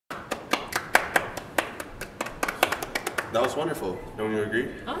That was wonderful. Don't you agree?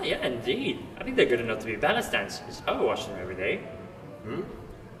 Oh yeah, indeed. I think they're good enough to be ballet dancers. I would watch them every day.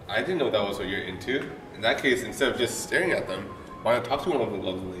 I didn't know that was what you're into. In that case, instead of just staring at them, why not talk to one of the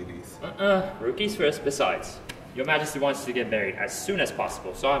lovely ladies? Rookies first. Besides, Your Majesty wants to get married as soon as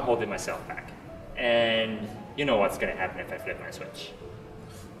possible, so I'm holding myself back. And you know what's gonna happen if I flip my switch.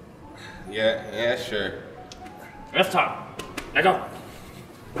 Yeah, sure. Enough talk. Now go.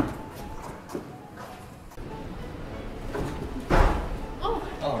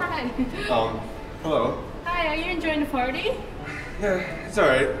 Oh, hi. Hello. Hi, are you enjoying the party? Yeah, it's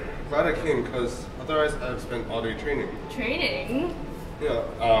alright. Glad I came, because otherwise I've spent all day training. Training? Yeah,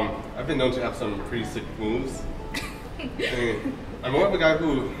 I've been known to have some pretty sick moves. I mean, I'm more of a guy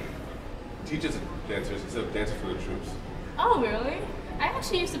who teaches dancers instead of dancing for the troops. Oh, really? I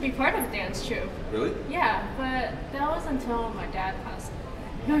actually used to be part of a dance troupe. Really? Yeah, but that was until my dad passed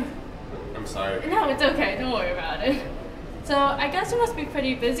away. I'm sorry. No, it's okay. Don't worry about it. So, I guess you must be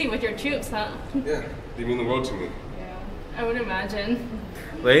pretty busy with your troops, huh? Yeah, they mean the world to me. Yeah, I would imagine.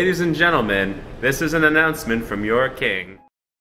 Ladies and gentlemen, this is an announcement from your king.